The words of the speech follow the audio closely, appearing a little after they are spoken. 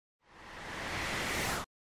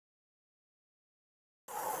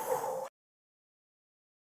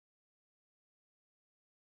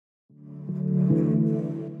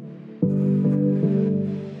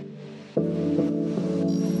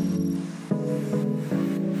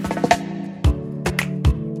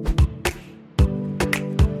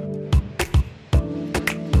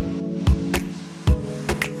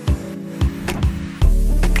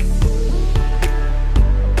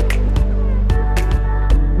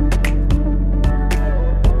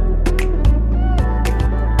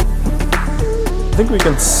think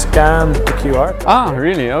we can scan the QR. Ah,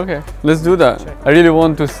 really? Okay. Let's do that. I really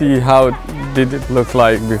want to see how did it look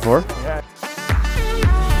like before. Yeah.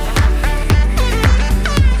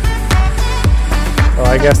 Well,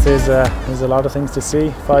 I guess there's a lot of things to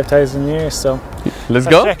see. 5,000 years, so Let's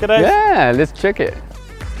go. check it out. Yeah, let's check it.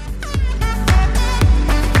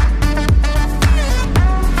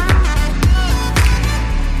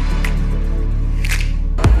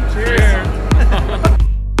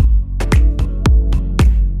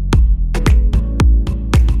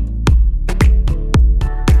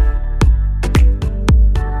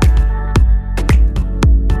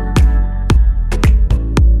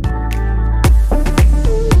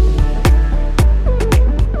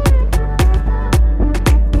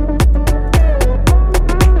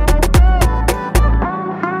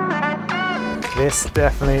 This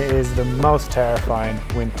definitely is the most terrifying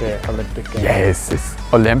Winter Olympic game. Yes, it's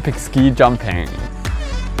Olympic ski jumping.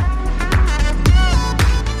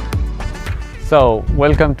 So,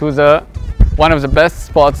 welcome to one of the best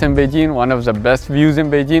spots in Beijing, one of the best views in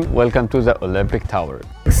Beijing. Welcome to the Olympic Tower.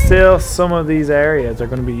 Still, some of these areas are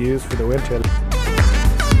going to be used for the winter.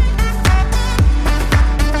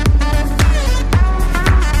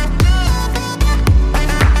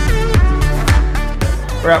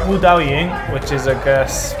 We're at Wudaoying, which is, I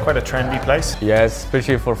guess, quite a trendy place. Yes,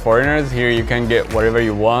 especially for foreigners. Here you can get whatever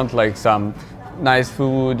you want, like some nice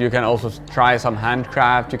food. You can also try some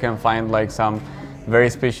handcraft. You can find like some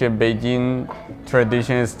very special Beijing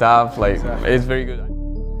traditional stuff. Like, it's very good.